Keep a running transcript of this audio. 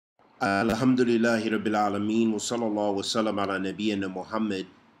Alhamdulillahi Rabbil Alameen wa sallallahu wa sallam ala nabiyyina Muhammad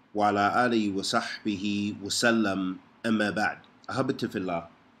wa ala alihi wa sahbihi wa sallam amma ba'd. Ahabati fillah.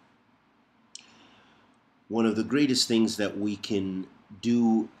 One of the greatest things that we can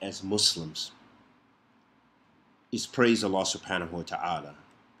do as Muslims is praise Allah subhanahu wa ta'ala,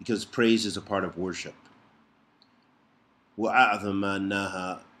 because praise is a part of worship. وَأَعْظَمْ مَا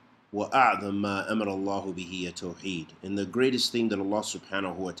نَهَى وَأَعْظَمْ مَا أَمَرَ اللَّهُ بِهِ التَّوْحِيدُ. And the greatest thing that Allah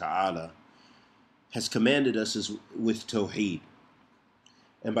subhanahu wa ta'ala has commanded us is with tawheed.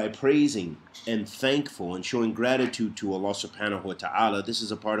 And by praising and thankful and showing gratitude to Allah subhanahu wa ta'ala, this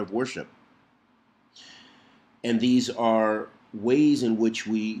is a part of worship. And these are ways in which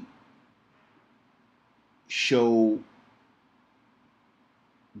we show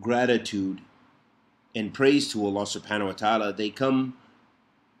gratitude and praise to Allah subhanahu wa ta'ala. They come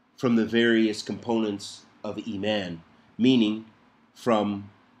from the various components of Iman, meaning from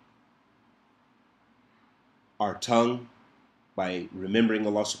our tongue, by remembering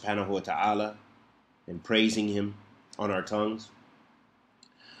Allah subhanahu wa ta'ala and praising Him on our tongues.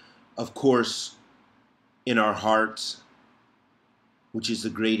 Of course, in our hearts, which is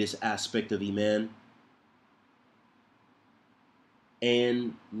the greatest aspect of Iman.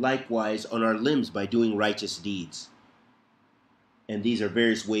 And likewise on our limbs by doing righteous deeds. And these are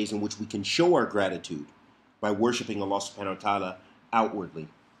various ways in which we can show our gratitude by worshiping Allah subhanahu wa ta'ala outwardly.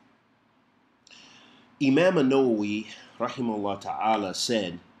 Imam Al-Nawawi, rahimahullah ta'ala,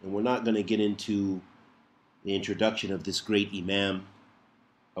 said, and we're not going to get into the introduction of this great Imam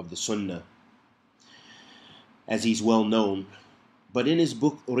of the Sunnah, as he's well known, but in his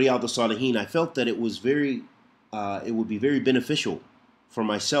book Riyadh Al-Saliheen, I felt that it would be very beneficial for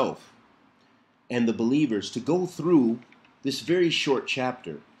myself and the believers to go through this very short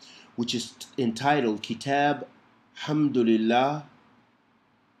chapter, which is entitled Kitab Hamdulillah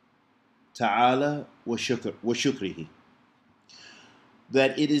Ta'ala wa Shukrihi.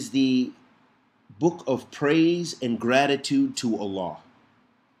 That it is the book of praise and gratitude to Allah.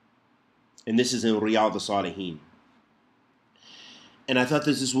 And this is in Riyadh Al-Saliheen. And I thought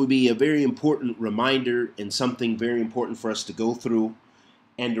this would be a very important reminder and something very important for us to go through,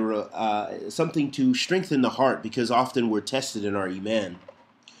 and something to strengthen the heart, because often we're tested in our Iman.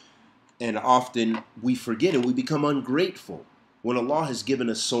 And often we forget and we become ungrateful when Allah has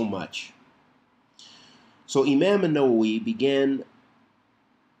given us so much. So Imam Al-Nawawi began,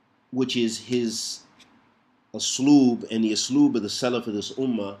 which is his asloob and the asloob of the Salaf of this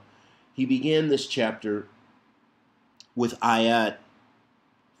ummah, he began this chapter with ayat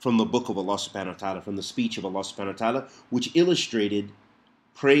from the book of Allah subhanahu wa ta'ala, from the speech of Allah subhanahu wa ta'ala, which illustrated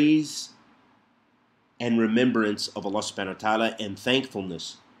praise and remembrance of Allah subhanahu wa ta'ala and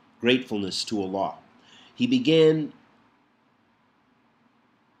thankfulness, gratefulness to Allah. He began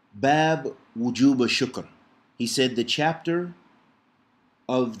Bab Wujub Shukr. He said the chapter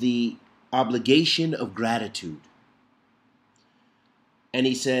of the obligation of gratitude. And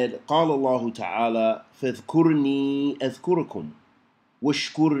he said, قال الله تعالى فاذكرني أذكركم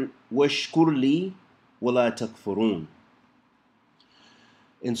واشكر لي ولا تكفرون.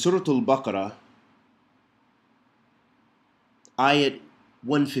 In Surah Al-Baqarah, ayat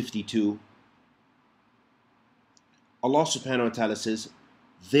 152, Allah subhanahu wa ta'ala says,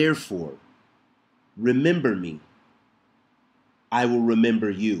 therefore, remember me, I will remember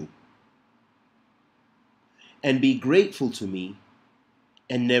you. And be grateful to me,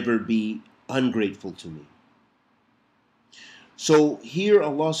 and never be ungrateful to me. So here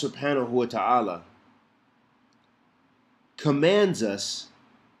Allah subhanahu wa ta'ala commands us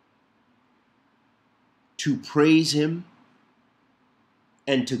to praise Him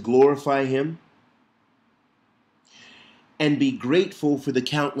and to glorify Him and be grateful for the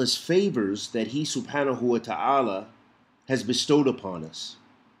countless favors that He subhanahu wa ta'ala has bestowed upon us.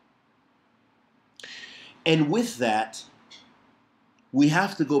 And with that, we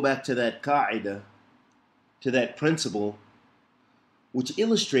have to go back to that qa'idah, to that principle, which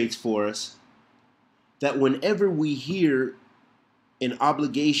illustrates for us that whenever we hear an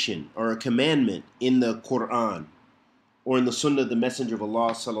obligation or a commandment in the Quran or in the Sunnah of the Messenger of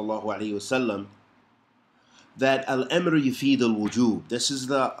Allah sallallahu alaihi wasallam, that al-amru yufid al-wujub, this is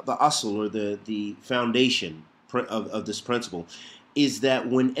the asl, or the foundation of this principle, is that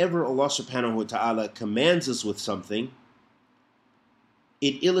whenever Allah subhanahu wa ta'ala commands us with something,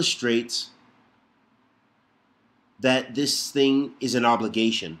 it illustrates that this thing is an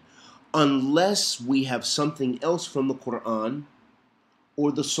obligation, unless we have something else from the Quran or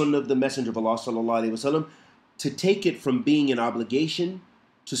the Sunnah of the Messenger of Allah sallallahu alaihi wasallam to take it from being an obligation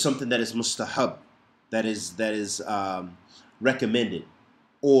to something that is mustahab, that is recommended.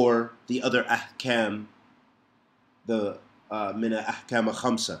 or the other ahkam, the mina ahkam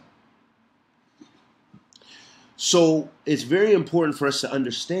khamsa. So it's very important for us to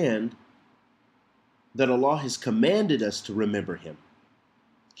understand that Allah has commanded us to remember Him.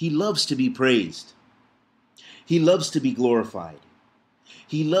 He loves to be praised. He loves to be glorified.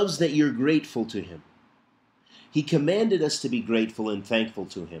 He loves that you're grateful to Him. He commanded us to be grateful and thankful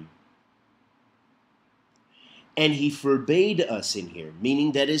to Him. And He forbade us in here,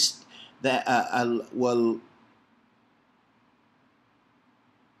 meaning that is that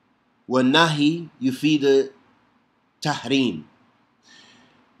والنهي يفيد tahrim,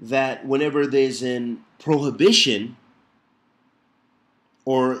 that whenever there's an prohibition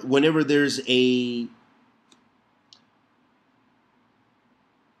or whenever there's a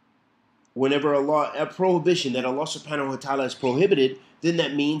prohibition that Allah subhanahu wa ta'ala has prohibited, then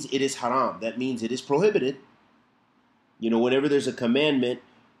that means it is haram. That means it is prohibited. Whenever there's a commandment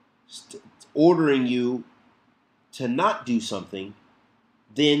ordering you to not do something,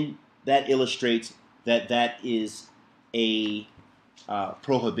 then that illustrates that that is a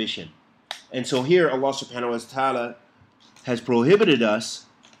prohibition. And so here Allah subhanahu wa ta'ala has prohibited us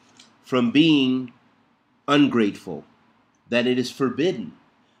from being ungrateful, that it is forbidden,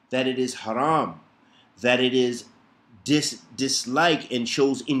 that it is haram, that it is dislike and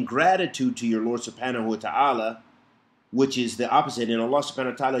shows ingratitude to your Lord subhanahu wa ta'ala, which is the opposite. And Allah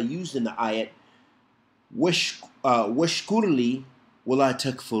subhanahu wa ta'ala used in the ayat, washkurli wala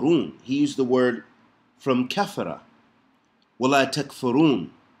takfurun. He used the word from kafara, wala takfurun,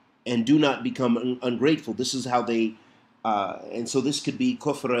 and do not become ungrateful. This is how they, and so this could be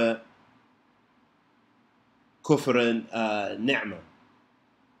kufra ni'mah,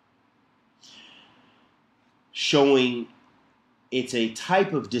 showing it's a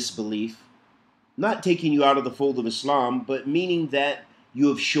type of disbelief, not taking you out of the fold of Islam, but meaning that you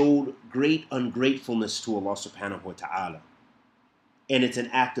have showed great ungratefulness to Allah subhanahu wa ta'ala. And it's an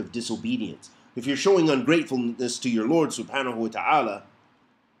act of disobedience. If you're showing ungratefulness to your Lord subhanahu wa ta'ala,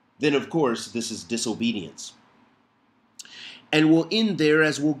 then of course this is disobedience. And we'll end there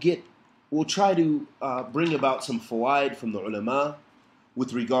as we'll try to bring about some fawaid from the ulama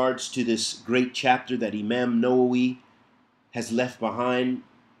with regards to this great chapter that Imam Nawawi has left behind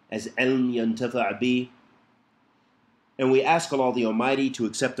as ilm yantafa' bi. And we ask Allah the Almighty to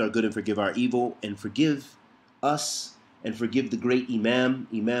accept our good and forgive our evil, and forgive us and forgive the great Imam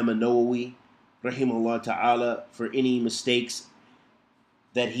Nawawi, rahimahullah ta'ala, for any mistakes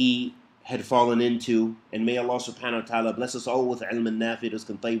that he had fallen into. And may Allah subhanahu wa ta'ala bless us all with ilm nafi,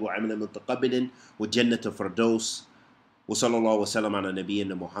 rizqan tayyib, wa amalan mutaqabbilan, wa jannat firdaus. Wa sallallahu wa sallam ala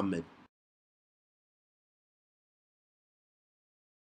nabiyyina Muhammad.